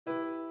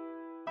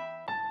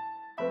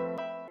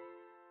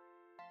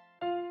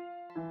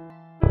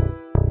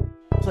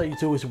up,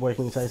 YouTube? It's your boy,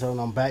 Can You Say Something?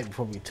 I'm back.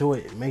 Before we get to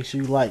it, make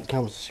sure you like,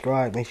 comment,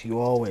 subscribe. Make sure you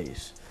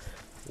always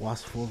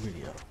watch the full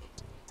video.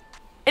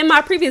 In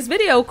my previous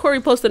video, Corey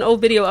posted an old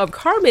video of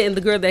Carmen and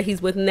the girl that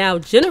he's with now,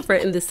 Jennifer,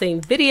 in the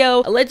same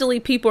video. Allegedly,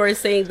 people are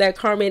saying that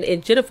Carmen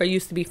and Jennifer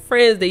used to be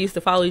friends. They used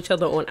to follow each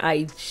other on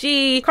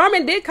IG.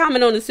 Carmen did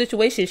comment on the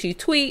situation. She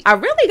tweeted, "I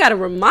really gotta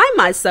remind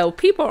myself,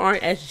 people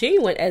aren't as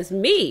genuine as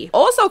me."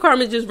 Also,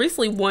 Carmen just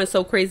recently won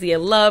So Crazy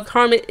in Love.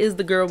 Carmen is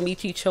the girl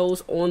Michi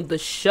chose on the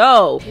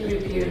show. I'm not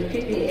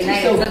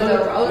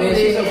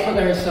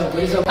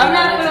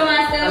feeling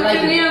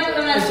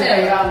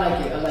myself.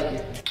 I like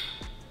it.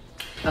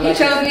 He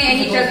chose me and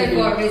he chose me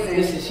for a reason.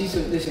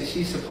 Listen,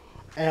 she's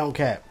and on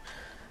cap.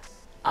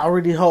 I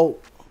really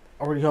hope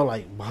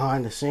like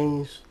behind the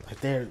scenes,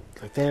 like they're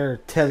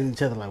telling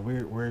each other like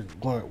we're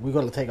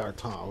gonna take our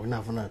time. We're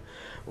not gonna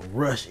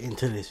rush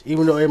into this.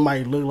 Even though it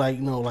might look like,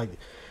 you know, like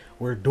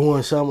we're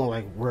doing something,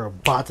 like we're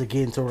about to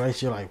get into a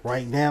relationship, like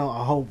right now,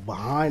 I hope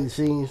behind the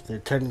scenes they're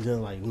telling each other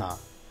like, nah,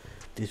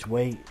 just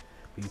wait,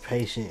 be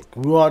patient.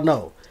 We all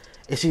know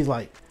it seems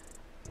like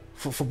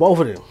for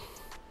both of them,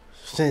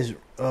 since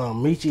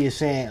Michi is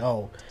saying,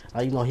 you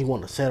know, he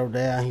want to settle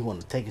down, he want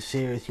to take it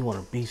serious, he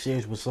want to be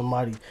serious with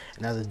somebody.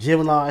 And as a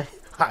Gemini,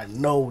 I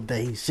know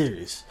that he's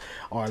serious,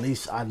 or at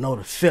least I know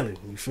the feeling.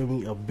 You feel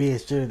me? Of being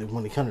serious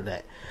when it comes to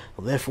that.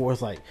 So therefore,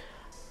 it's like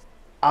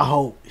I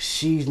hope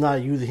she's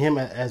not using him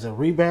as a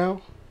rebound,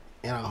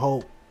 and I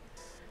hope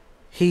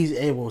he's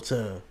able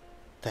to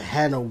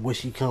handle what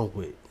she comes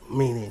with,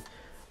 meaning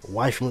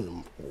wife,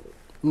 you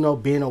know,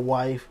 being a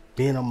wife,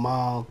 being a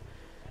mom,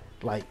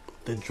 like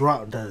the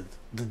drama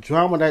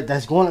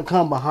that's going to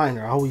come behind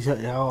her. I hope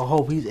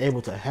he's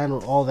able to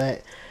handle all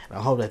that, and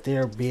I hope that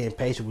they're being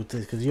patient with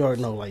this, because you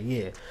already know, like,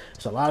 yeah,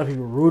 it's a lot of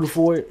people rooting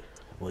for it,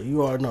 but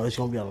you already know it's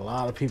going to be a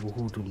lot of people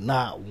who do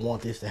not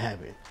want this to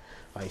happen,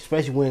 like,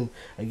 especially when,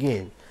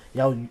 again,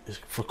 y'all,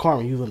 for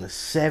Carmen, you was in a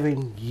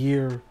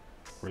 7-year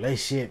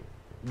relationship,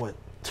 what,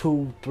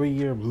 2-3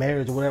 year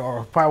marriage or whatever,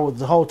 or probably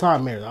the whole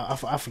time marriage.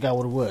 I forgot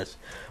what it was,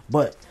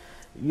 but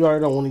you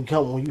already know when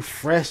you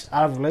fresh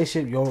out of a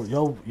relationship,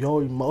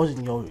 your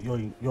emotion,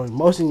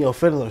 your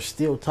feelings are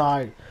still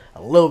tied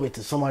a little bit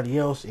to somebody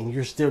else, and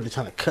you're still just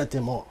trying to cut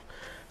them off.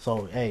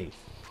 So hey,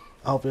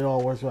 I hope it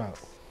all works out.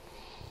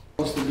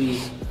 It's supposed to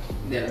be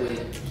that way.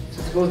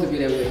 It's supposed to be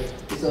that way.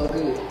 It's all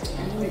good.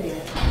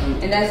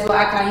 And that's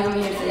why I came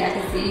here today. I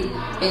can see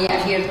and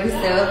y'all hear for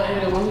himself.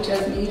 And the one who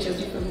trusts me, he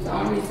trusts me for his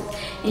own reasons.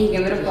 And he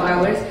gave me the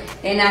flowers.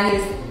 And now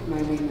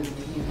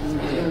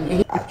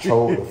I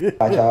trolled the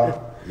f***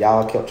 y'all.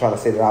 Y'all kept trying to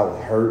say that I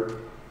was hurt.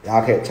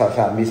 Y'all kept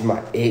trying to miss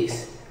my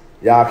ex.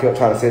 Y'all kept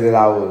trying to say that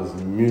I was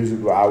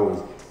musical. I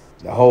was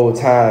the whole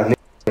time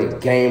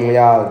game with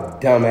y'all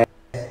dumbass.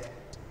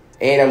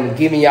 And I'm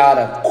giving y'all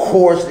the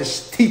course to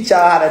teach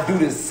y'all how to do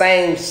the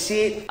same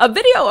shit. A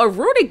video of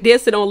Rudick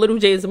dancing on Little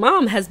James'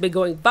 mom has been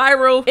going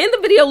viral. In the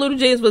video, Little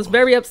James was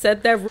very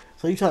upset that...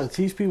 So you trying to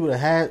teach people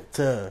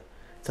to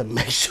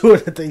make sure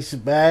that they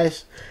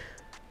smash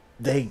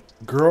they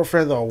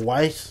girlfriends or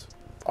wives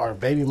or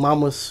baby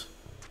mamas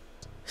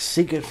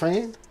secret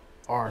friend,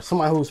 or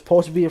somebody who's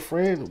supposed to be a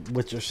friend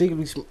with your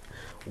secretly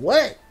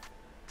what?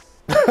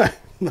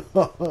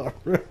 No.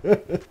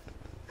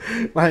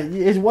 Like,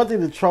 it's one thing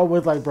to troll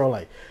with, like, bro,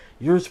 like,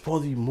 you're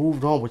supposed to be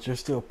moved on, but you're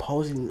still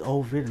posting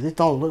old videos. This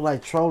don't look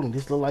like trolling.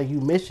 This look like you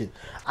missing.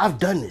 I've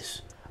done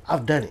this.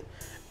 I've done it.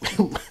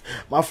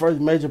 My first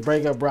major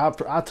breakup, bro,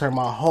 I turned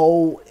my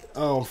whole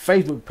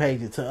Facebook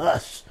page into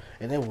us,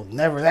 and it was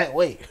never that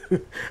way.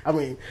 I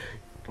mean,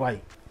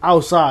 like,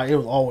 outside, it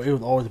was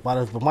always about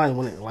us. But mine,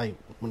 when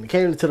it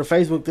came into the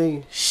Facebook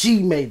thing,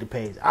 she made the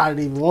page. I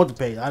didn't even want the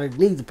page. I didn't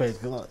need the page,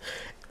 because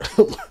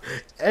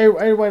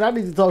everybody I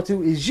need to talk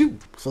to is you.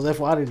 So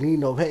therefore, I didn't need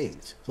no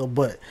page. So,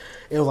 but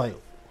it was like,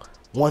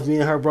 once me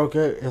and her broke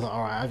up, it was like,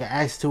 all right, I got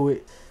access to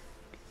it.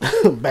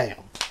 Bam,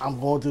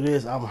 I'm going through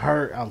this. I'm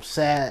hurt. I'm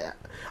sad.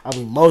 I'm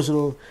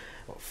emotional.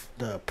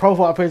 The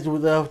profile picture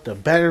was up. The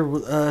banner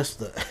was us.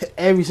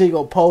 Every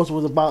single post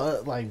was about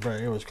us. Like, bro,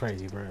 it was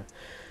crazy, bro.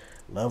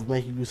 Love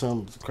make you do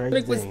something crazy.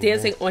 Rudick was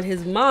dancing on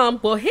his mom.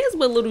 Well, here's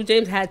what Little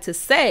James had to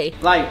say.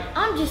 Like,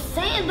 I'm just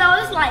saying though,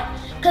 it's like,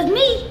 cause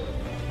me,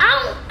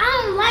 I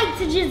don't like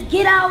to just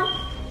get out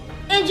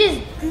and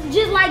just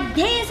like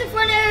dance in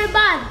front of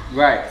everybody.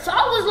 Right. So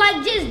I was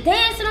like just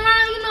dancing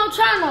around, you know,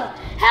 trying to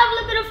have a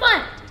little bit of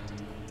fun.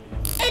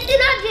 And then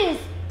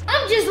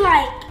I'm just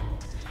like,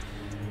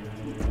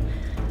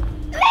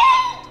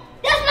 man,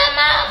 that's my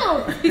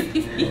mama.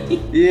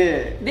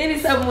 Yeah. Then he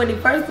told me when he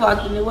first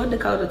walked in, what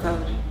Dakota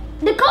told him.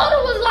 Dakota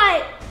was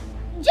like,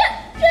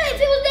 James,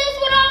 he was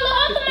dancing with all the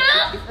other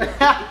moms.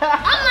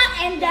 I'm like,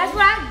 and that's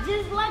what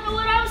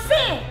I was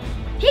saying.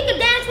 He could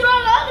dance with all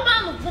the other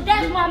mamas, but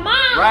that's my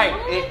mom. Right,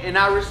 and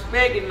I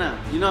respect it now.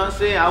 You know what I'm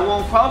saying? I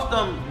won't cross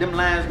them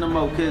lines no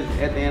more, because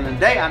at the end of the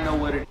day, I know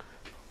what it is.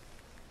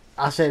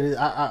 I said it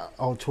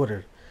on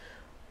Twitter.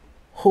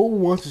 Who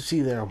wants to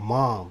see their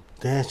mom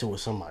dancing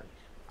with somebody?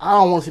 I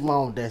don't want to see my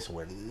mom dancing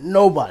with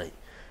nobody.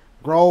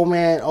 Grown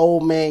man,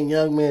 old man,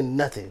 young man,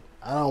 nothing.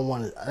 I don't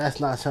want to. That's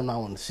not something I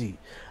want to see.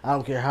 I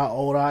don't care how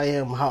old I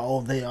am, how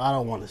old they are. I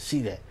don't want to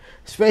see that.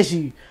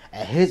 Especially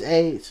at his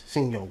age,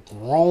 seeing your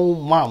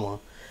grown mama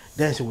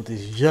dancing with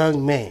this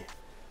young man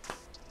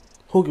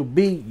who could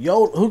be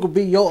your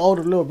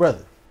older little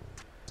brother.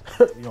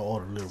 Your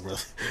older little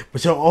brother,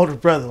 but your older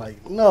brother,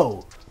 like,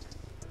 no.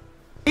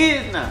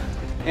 Is now.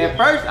 At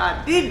first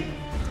I didn't.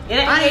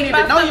 Yeah, I ain't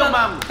even know your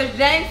mama. Cause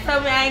James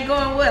told me I ain't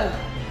going well.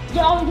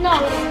 Yo, no.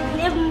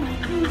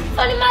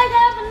 Sonny might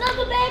have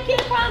another bad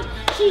kid problem.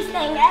 She's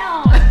staying at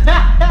home.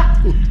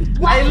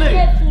 Hey, look.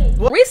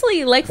 Netflix. Recently,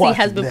 Lexi Watch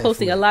has been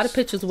posting a lot of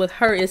pictures with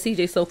her and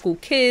CJ So Cool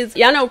kids.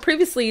 Y'all know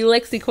previously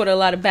Lexi caught a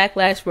lot of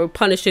backlash for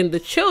punishing the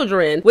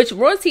children, which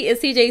Royalty and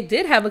CJ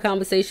did have a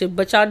conversation,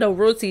 but y'all know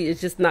Royalty is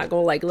just not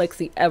gonna like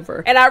Lexi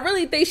ever. And I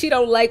really think she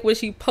don't like when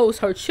she posts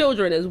her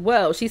children as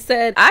well. She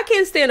said, I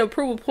can't stand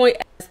approval point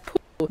as poop.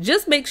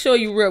 Just make sure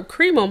you rub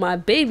cream on my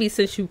baby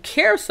since you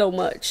care so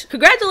much.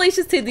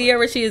 Congratulations to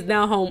De'Ara. She is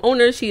now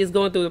homeowner. She is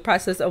going through the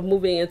process of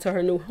moving into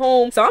her new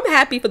home. So I'm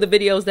happy for the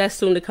videos that's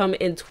soon to come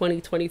in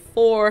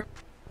 2024.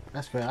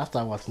 That's great. I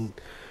started watching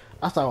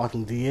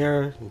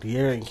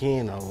De'Ara and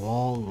Ken a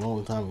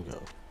long time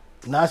ago.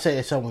 Not saying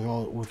there's something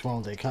wrong with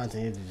their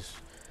content. It's just,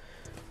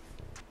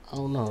 I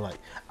don't know. Like,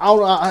 I don't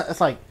know. It's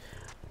like,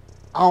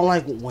 I don't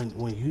like when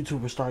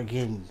YouTubers start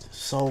getting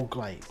so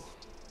like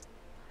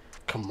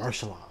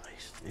commercialized.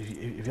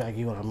 If y'all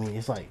get what I mean,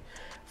 it's like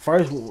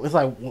first, it's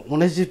like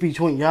when it's just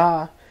between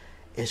y'all,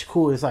 it's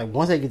cool. It's like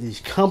once they get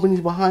these companies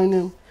behind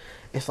them,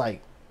 it's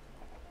like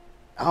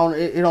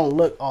it don't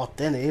look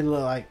authentic. It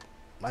look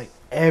like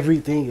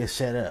everything is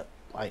set up.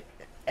 Like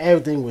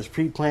everything was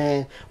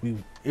pre-planned.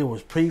 It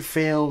was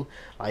pre-filmed.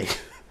 Like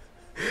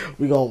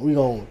we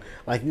gon'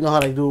 like, you know how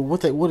they do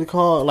what it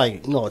called,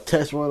 like, you know, a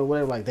test run or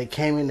whatever. Like they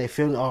came in, they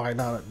filmed. All right,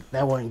 now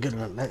that wasn't good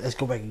enough. Let's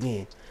go back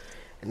again.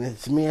 And then,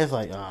 to me, it's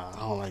like, I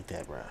don't like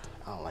that, bro.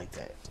 I don't like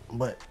that.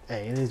 But,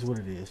 hey, it is what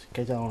it is.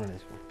 Catch y'all on the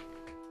next one.